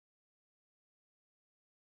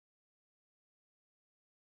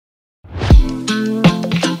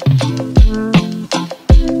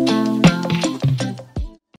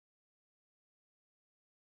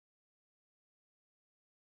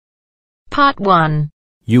Part 1.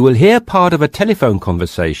 You will hear part of a telephone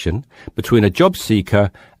conversation between a job seeker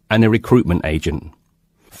and a recruitment agent.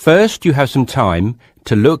 First, you have some time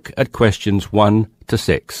to look at questions 1 to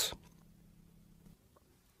 6.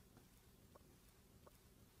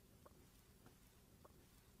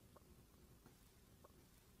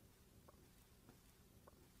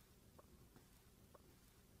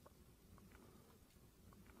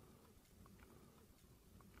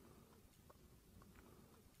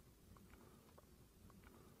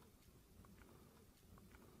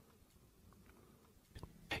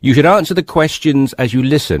 You should answer the questions as you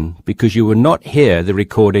listen because you will not hear the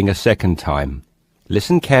recording a second time.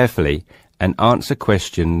 Listen carefully and answer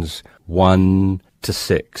questions 1 to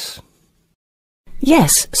 6.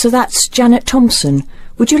 Yes, so that's Janet Thompson.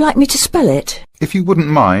 Would you like me to spell it? If you wouldn't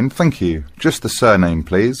mind, thank you. Just the surname,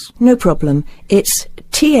 please. No problem. It's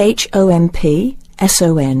Thompson.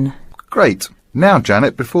 Great. Now,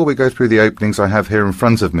 Janet, before we go through the openings I have here in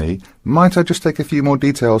front of me, might I just take a few more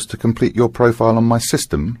details to complete your profile on my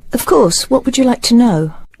system? Of course. What would you like to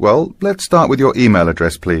know? Well, let's start with your email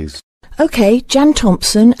address, please. OK,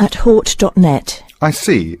 janthompson@hort.net. I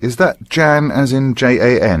see. Is that Jan as in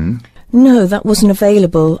Jan? No, that wasn't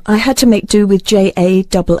available. I had to make do with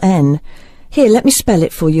Jann. Here, let me spell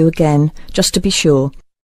it for you again, just to be sure.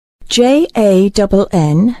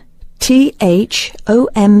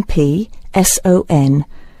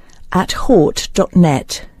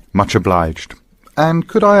 JANNTHOMPSON@hort.net. Much obliged. And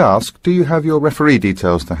could I ask, do you have your referee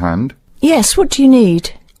details to hand? Yes, what do you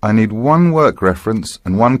need? I need 1 work reference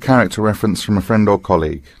and 1 character reference from a friend or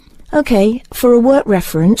colleague. OK, for a work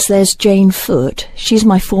reference, there's Jane Foote. She's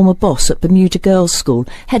my former boss at Bermuda Girls' School,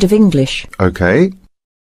 head of English. OK.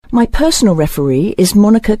 My personal referee is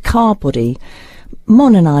Monica Carbody.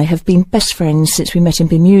 Mon and I have been best friends since we met in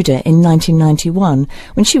Bermuda in 1991,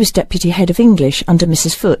 when she was deputy head of English under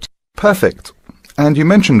Mrs. Foote. Perfect. And you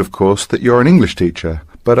mentioned, of course, that you're an English teacher,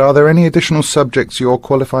 but are there any additional subjects you're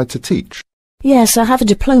qualified to teach? Yes, I have a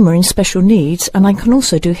diploma in special needs, and I can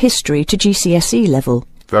also do history to GCSE level.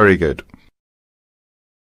 Very good.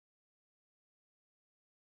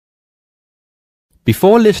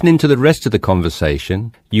 Before listening to the rest of the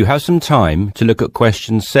conversation, you have some time to look at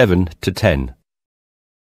questions 7 to 10.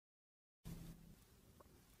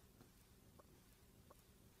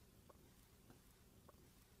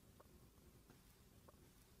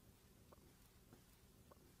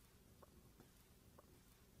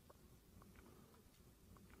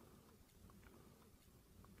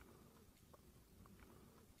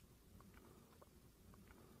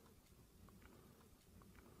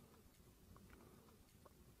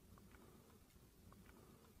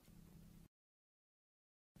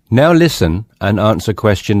 Now listen and answer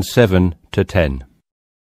questions 7 to 10.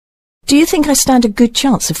 Do you think I stand a good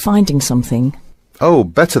chance of finding something? Oh,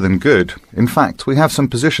 better than good. In fact, we have some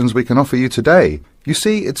positions we can offer you today. You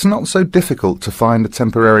see, it's not so difficult to find a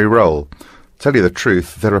temporary role. Tell you the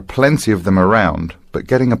truth, there are plenty of them around, but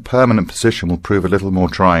getting a permanent position will prove a little more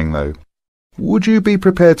trying, though. Would you be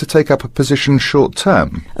prepared to take up a position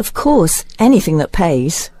short-term? Of course, anything that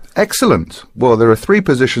pays. Excellent. Well, there are 3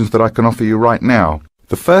 positions that I can offer you right now.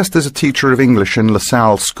 The first is a teacher of English in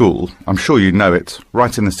LaSalle School. I'm sure you know it,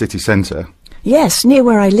 right in the city centre. Yes, near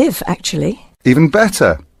where I live, actually. Even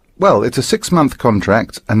better. Well, it's a 6-month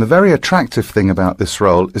contract, and the very attractive thing about this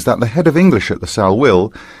role is that the head of English at LaSalle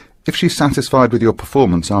will, if she's satisfied with your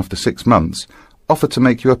performance after 6 months, offer to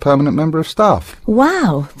make you a permanent member of staff.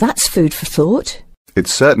 Wow, that's food for thought. It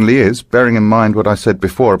certainly is, bearing in mind what I said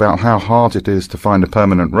before about how hard it is to find a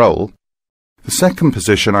permanent role. The second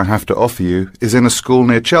position I have to offer you is in a school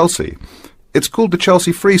near Chelsea. It's called the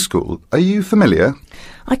Chelsea Free School. Are you familiar?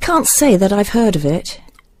 I can't say that I've heard of it.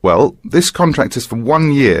 Well, this contract is for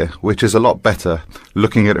 1 year, which is a lot better,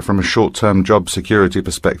 looking at it from a short-term job security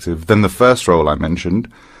perspective, than the first role I mentioned.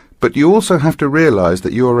 But you also have to realise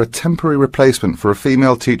that you are a temporary replacement for a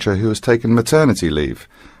female teacher who has taken maternity leave.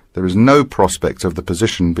 There is no prospect of the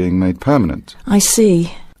position being made permanent. I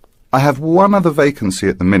see. I have 1 other vacancy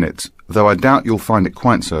at the minute, though I doubt you'll find it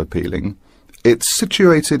quite so appealing. It's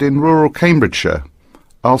situated in rural Cambridgeshire.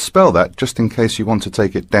 I'll spell that just in case you want to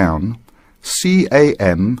take it down.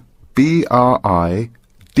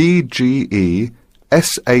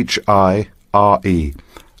 CAMBRIDGESHIRE.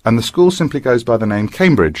 And the school simply goes by the name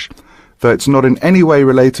Cambridge, though it's not in any way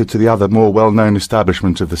related to the other more well-known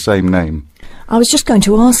establishment of the same name. I was just going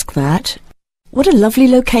to ask that. What a lovely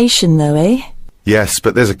location, though, eh? Yes,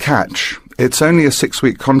 but there's a catch. It's only a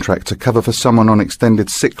 6-week contract to cover for someone on extended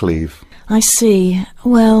sick leave. I see.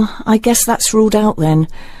 Well, I guess that's ruled out then.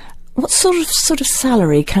 What sort of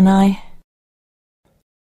salary can I...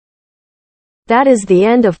 That is the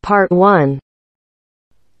end of part 1.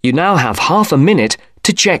 You now have half a minute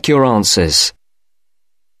to check your answers.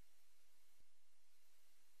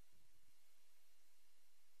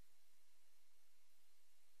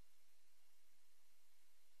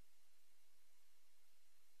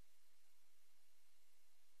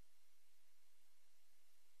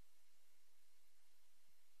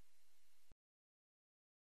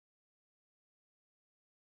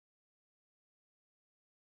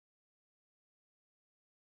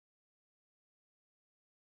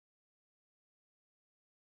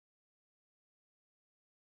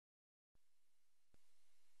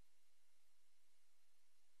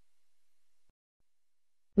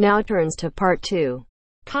 Now turns to part 2.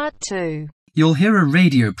 Part 2. You'll hear a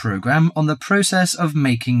radio program on the process of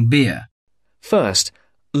making beer. First,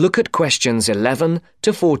 look at questions 11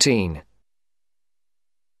 to 14.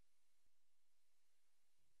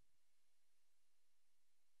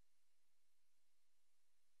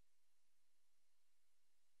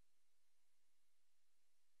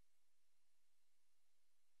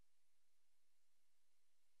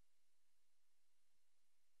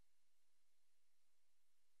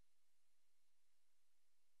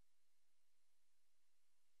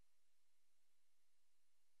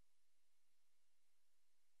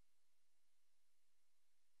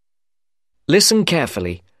 Listen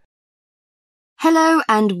carefully. Hello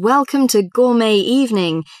and welcome to Gourmet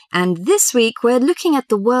Evening, and this week we're looking at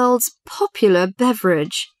the world's popular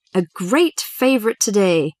beverage, a great favourite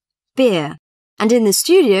today, beer. And in the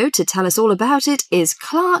studio to tell us all about it is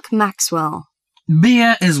Clark Maxwell.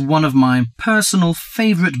 Beer is one of my personal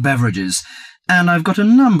favourite beverages, and I've got a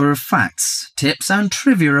number of facts, tips and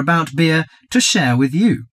trivia about beer to share with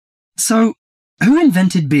you. So, who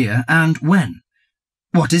invented beer and when?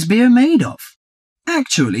 What is beer made of?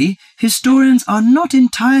 Actually, historians are not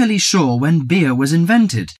entirely sure when beer was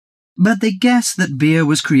invented, but they guess that beer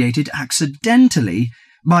was created accidentally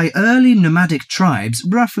by early nomadic tribes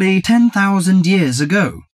roughly 10,000 years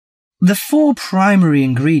ago. The 4 primary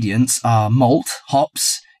ingredients are malt,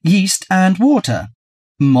 hops, yeast and water.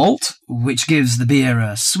 Malt, which gives the beer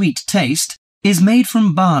a sweet taste, is made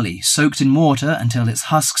from barley soaked in water until its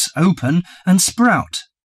husks open and sprout.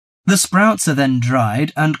 The sprouts are then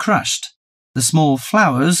dried and crushed. The small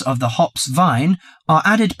flowers of the hops vine are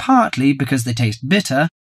added partly because they taste bitter,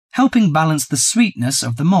 helping balance the sweetness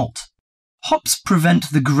of the malt. Hops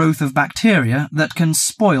prevent the growth of bacteria that can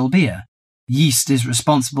spoil beer. Yeast is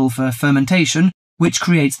responsible for fermentation, which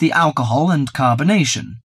creates the alcohol and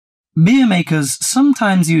carbonation. Beer makers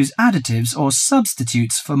sometimes use additives or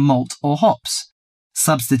substitutes for malt or hops.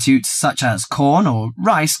 Substitutes such as corn or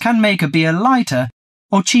rice can make a beer lighter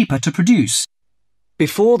or cheaper to produce.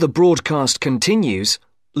 Before the broadcast continues,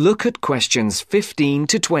 look at questions 15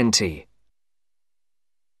 to 20.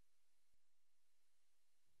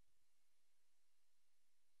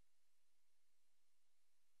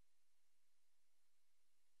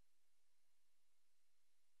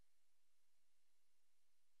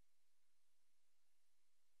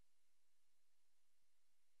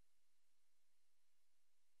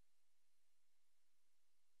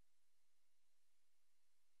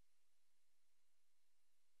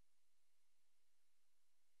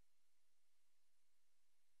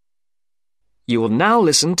 You will now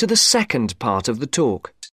listen to the second part of the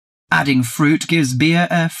talk. Adding fruit gives beer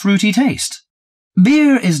a fruity taste.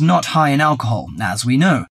 Beer is not high in alcohol, as we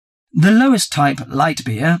know. The lowest type, light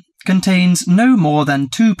beer, contains no more than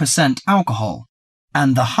 2% alcohol,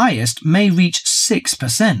 and the highest may reach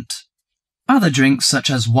 6%. Other drinks such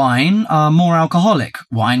as wine are more alcoholic.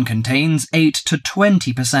 Wine contains 8 to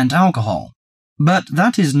 20% alcohol. But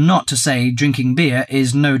that is not to say drinking beer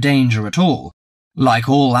is no danger at all. Like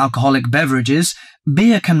all alcoholic beverages,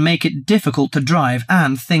 beer can make it difficult to drive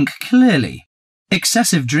and think clearly.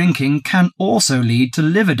 Excessive drinking can also lead to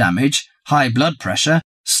liver damage, high blood pressure,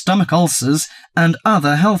 stomach ulcers, and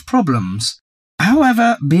other health problems.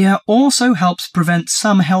 However, beer also helps prevent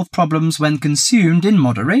some health problems when consumed in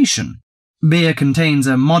moderation. Beer contains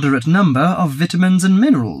a moderate number of vitamins and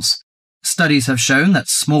minerals. Studies have shown that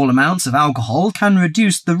small amounts of alcohol can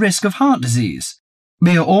reduce the risk of heart disease.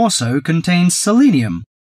 Beer also contains selenium,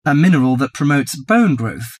 a mineral that promotes bone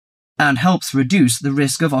growth and helps reduce the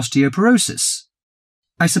risk of osteoporosis.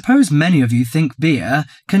 I suppose many of you think beer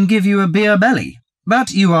can give you a beer belly, but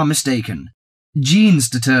you are mistaken. Genes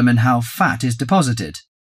determine how fat is deposited.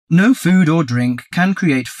 No food or drink can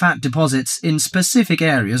create fat deposits in specific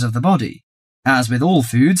areas of the body. As with all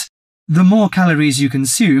foods, the more calories you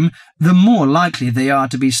consume, the more likely they are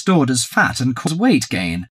to be stored as fat and cause weight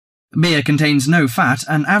gain. Beer contains no fat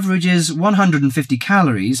and averages 150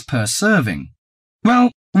 calories per serving.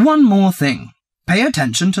 Well, one more thing. Pay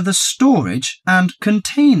attention to the storage and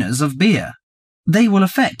containers of beer. They will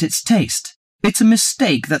affect its taste. It's a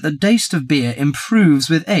mistake that the taste of beer improves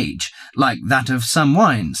with age, like that of some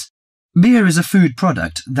wines. Beer is a food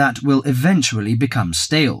product that will eventually become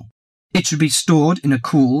stale. It should be stored in a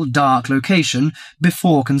cool, dark location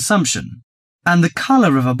before consumption. And the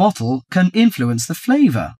colour of a bottle can influence the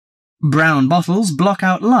flavour. Brown bottles block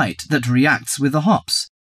out light that reacts with the hops,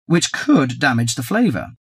 which could damage the flavour.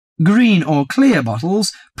 Green or clear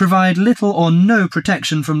bottles provide little or no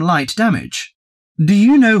protection from light damage. Do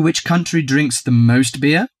you know which country drinks the most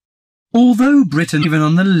beer? Although Britain is even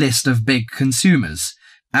on the list of big consumers,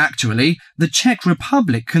 actually, the Czech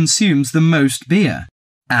Republic consumes the most beer,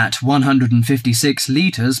 at 156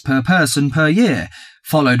 litres per person per year,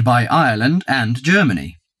 followed by Ireland and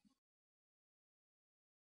Germany.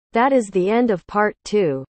 That is the end of part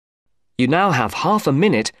 2. You now have half a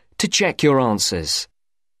minute to check your answers.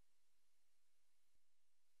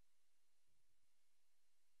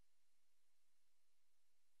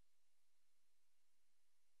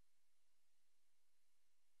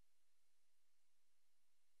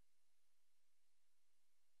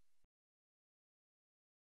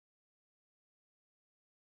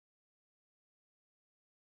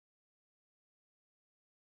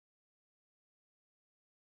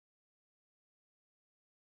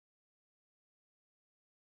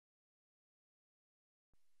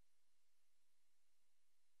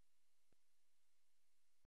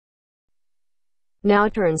 Now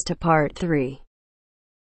turns to part 3.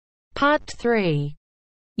 Part 3.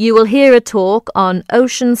 You will hear a talk on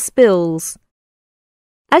ocean spills.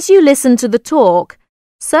 As you listen to the talk,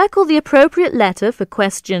 circle the appropriate letter for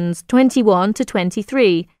questions 21 to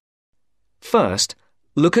 23. First,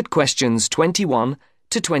 look at questions 21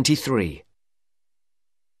 to 23.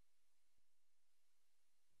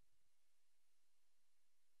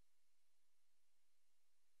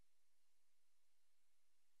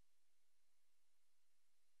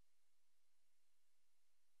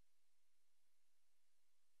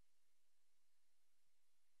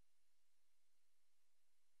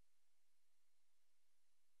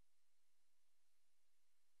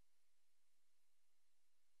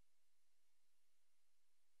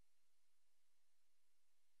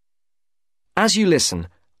 As you listen,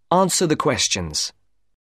 answer the questions.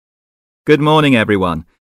 Good morning, everyone.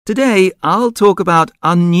 Today, I'll talk about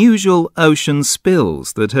unusual ocean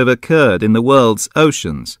spills that have occurred in the world's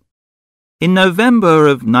oceans. In November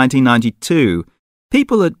of 1992,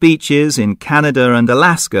 people at beaches in Canada and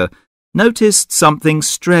Alaska noticed something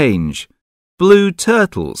strange. Blue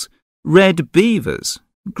turtles, red beavers,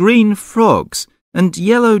 green frogs, and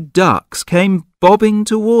yellow ducks came bobbing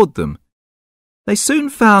toward them. They soon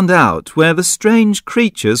found out where the strange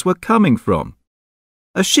creatures were coming from.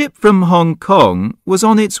 A ship from Hong Kong was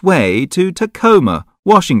on its way to Tacoma,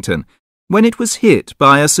 Washington, when it was hit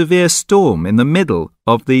by a severe storm in the middle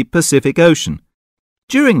of the Pacific Ocean.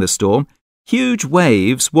 During the storm, huge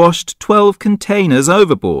waves washed 12 containers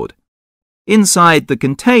overboard. Inside the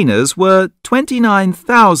containers were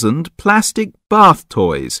 29,000 plastic bath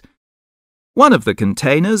toys. One of the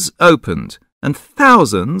containers opened, and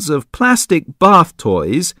thousands of plastic bath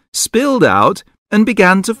toys spilled out and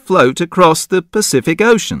began to float across the Pacific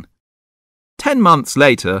Ocean. 10 months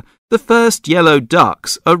later, the first yellow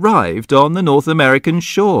ducks arrived on the North American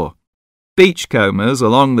shore. Beachcombers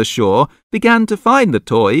along the shore began to find the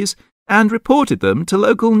toys and reported them to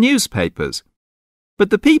local newspapers. But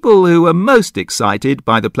the people who were most excited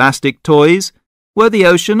by the plastic toys were the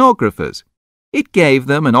oceanographers. It gave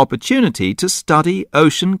them an opportunity to study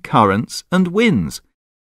ocean currents and winds.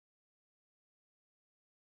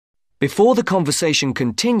 Before the conversation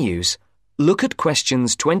continues, look at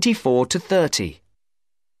questions 24 to 30.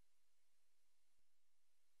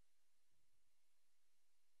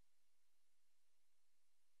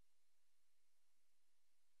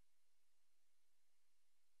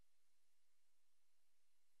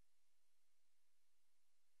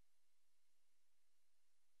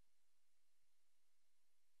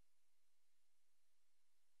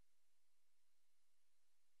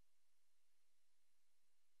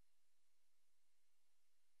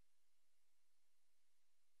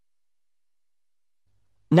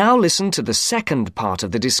 Now listen to the second part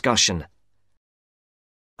of the discussion.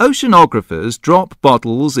 Oceanographers drop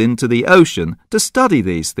bottles into the ocean to study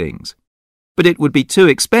these things. But it would be too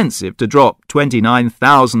expensive to drop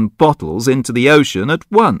 29,000 bottles into the ocean at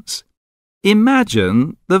once.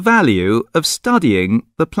 Imagine the value of studying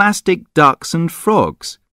the plastic ducks and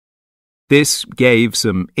frogs. This gave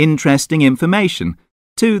some interesting information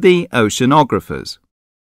to the oceanographers.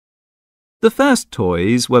 The first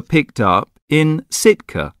toys were picked up in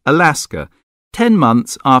Sitka, Alaska, 10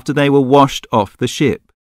 months after they were washed off the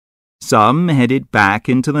ship. Some headed back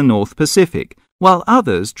into the North Pacific, while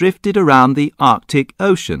others drifted around the Arctic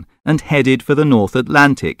Ocean and headed for the North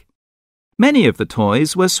Atlantic. Many of the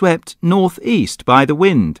toys were swept northeast by the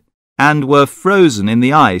wind and were frozen in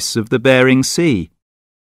the ice of the Bering Sea.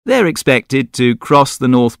 They're expected to cross the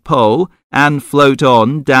North Pole and float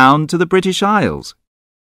on down to the British Isles.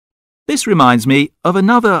 This reminds me of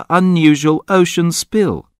another unusual ocean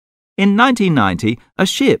spill. In 1990, a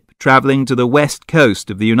ship travelling to the west coast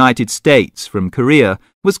of the United States from Korea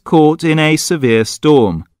was caught in a severe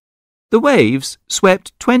storm. The waves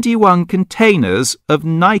swept 21 containers of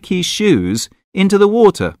Nike shoes into the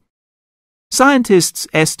water. Scientists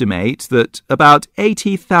estimate that about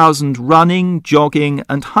 80,000 running, jogging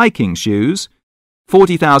and hiking shoes,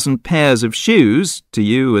 40,000 pairs of shoes, to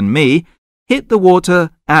you and me, hit the water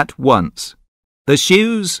at once. The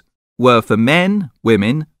shoes were for men,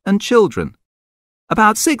 women and children.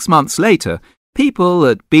 About 6 months later, people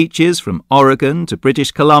at beaches from Oregon to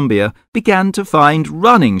British Columbia began to find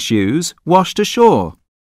running shoes washed ashore.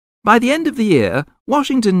 By the end of the year,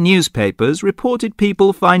 Washington newspapers reported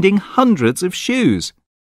people finding hundreds of shoes.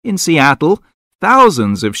 In Seattle,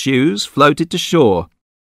 thousands of shoes floated to shore.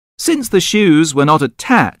 Since the shoes were not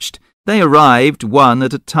attached, they arrived one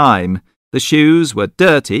at a time. The shoes were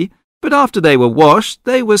dirty, but after they were washed,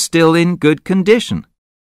 they were still in good condition.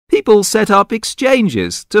 People set up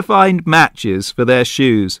exchanges to find matches for their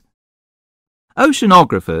shoes.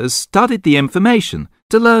 Oceanographers studied the information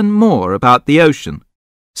to learn more about the ocean.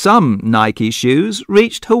 Some Nike shoes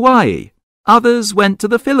reached Hawaii, others went to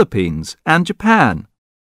the Philippines and Japan.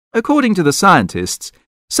 According to the scientists,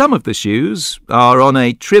 some of the shoes are on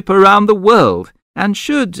a trip around the world and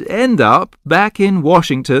should end up back in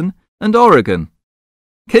Washington and Oregon.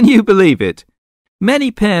 Can you believe it? Many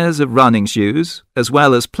pairs of running shoes, as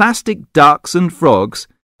well as plastic ducks and frogs,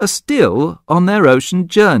 are still on their ocean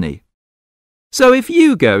journey. So if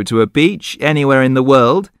you go to a beach anywhere in the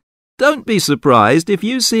world, don't be surprised if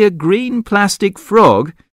you see a green plastic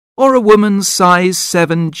frog or a woman's size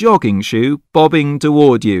 7 jogging shoe bobbing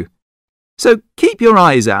toward you. So keep your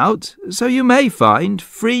eyes out, so you may find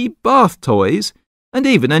free bath toys and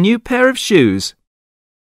even a new pair of shoes.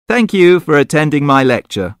 Thank you for attending my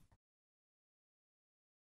lecture.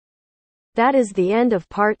 That is the end of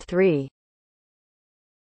part 3.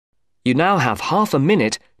 You now have half a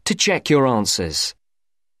minute to check your answers.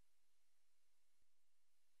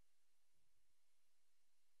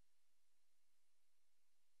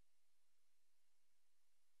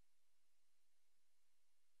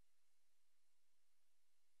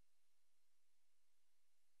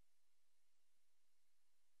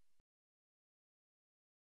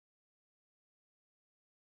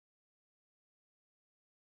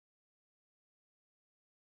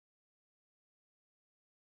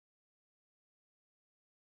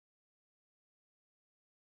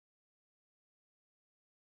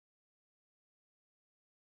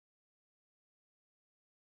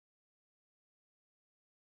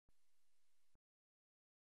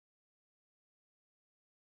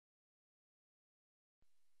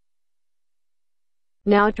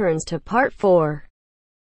 Now turns to part 4.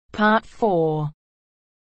 Part 4.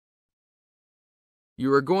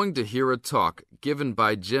 You are going to hear a talk given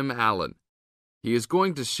by Jim Allen. He is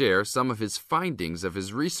going to share some of his findings of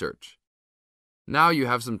his research. Now you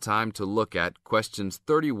have some time to look at questions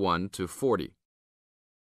 31 to 40.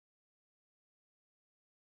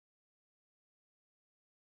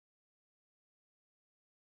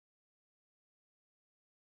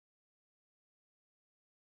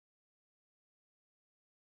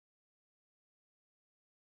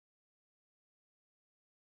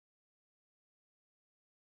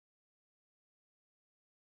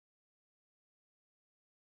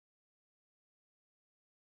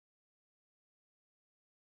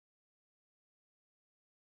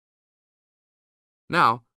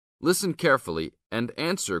 Now, listen carefully and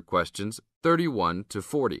answer questions 31 to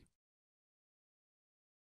 40.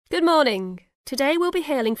 Good morning. Today we'll be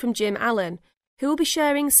hailing from Jim Allen, who will be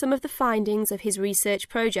sharing some of the findings of his research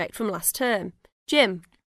project from last term. Jim.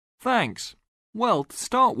 Thanks. Well, to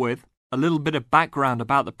start with, a little bit of background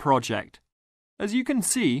about the project. As you can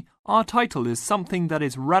see, our title is something that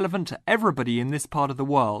is relevant to everybody in this part of the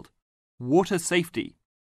world: water safety.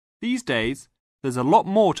 These days, there's a lot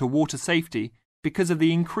more to water safety because of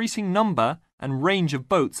the increasing number and range of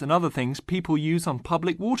boats and other things people use on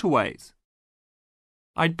public waterways.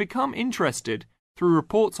 I'd become interested through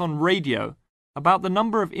reports on radio about the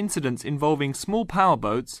number of incidents involving small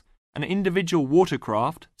powerboats and individual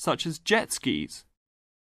watercraft such as jet skis.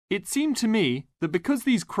 It seemed to me that because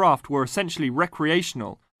these craft were essentially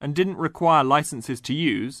recreational and didn't require licenses to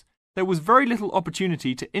use, there was very little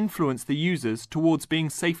opportunity to influence the users towards being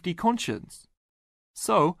safety conscious.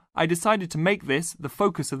 So, I decided to make this the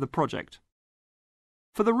focus of the project.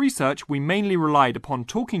 For the research, we mainly relied upon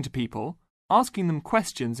talking to people, asking them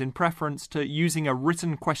questions in preference to using a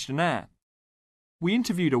written questionnaire. We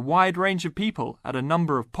interviewed a wide range of people at a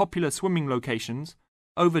number of popular swimming locations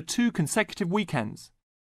over 2 consecutive weekends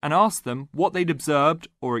and asked them what they'd observed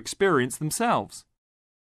or experienced themselves.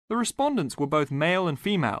 The respondents were both male and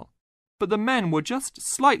female, but the men were just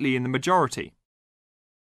slightly in the majority.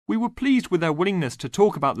 We were pleased with their willingness to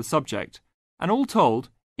talk about the subject and all told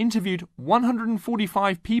interviewed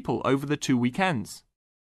 145 people over the 2 weekends.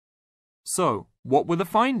 So, what were the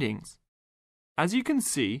findings? As you can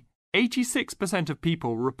see, 86% of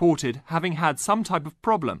people reported having had some type of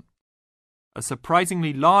problem. A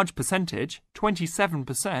surprisingly large percentage,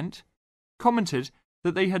 27%, commented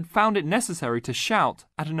that they had found it necessary to shout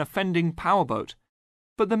at an offending powerboat,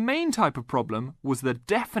 but the main type of problem was the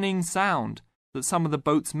deafening sound that some of the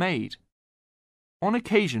boats made. On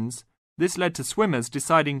occasions, this led to swimmers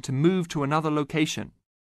deciding to move to another location.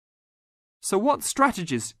 So what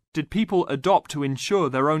strategies did people adopt to ensure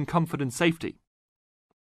their own comfort and safety?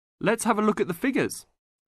 Let's have a look at the figures.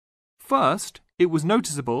 First, it was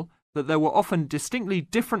noticeable that there were often distinctly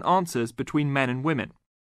different answers between men and women.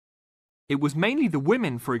 It was mainly the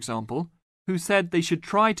women, for example, who said they should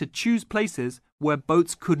try to choose places where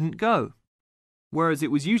boats couldn't go, whereas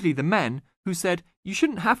it was usually the men who said you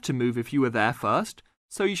shouldn't have to move if you were there first,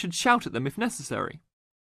 so you should shout at them if necessary.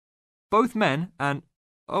 Both men and,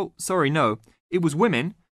 it was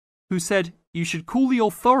women who said you should call the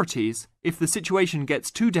authorities if the situation gets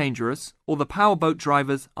too dangerous or the powerboat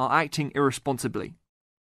drivers are acting irresponsibly.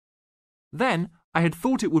 Then, I had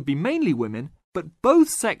thought it would be mainly women, but both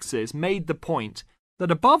sexes made the point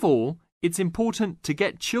that above all, it's important to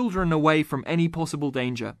get children away from any possible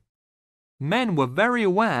danger. Men were very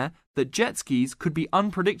aware that jet skis could be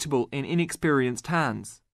unpredictable in inexperienced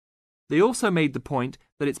hands. They also made the point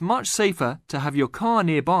that it's much safer to have your car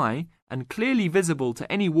nearby and clearly visible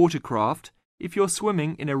to any watercraft if you're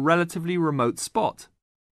swimming in a relatively remote spot.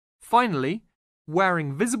 Finally,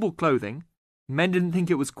 wearing visible clothing, men didn't think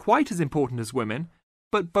it was quite as important as women,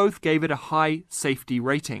 but both gave it a high safety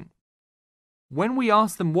rating. When we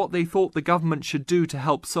asked them what they thought the government should do to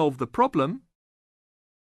help solve the problem,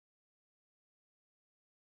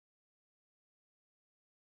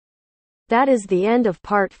 that is the end of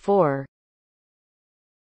part 4.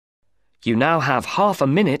 You now have half a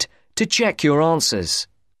minute to check your answers.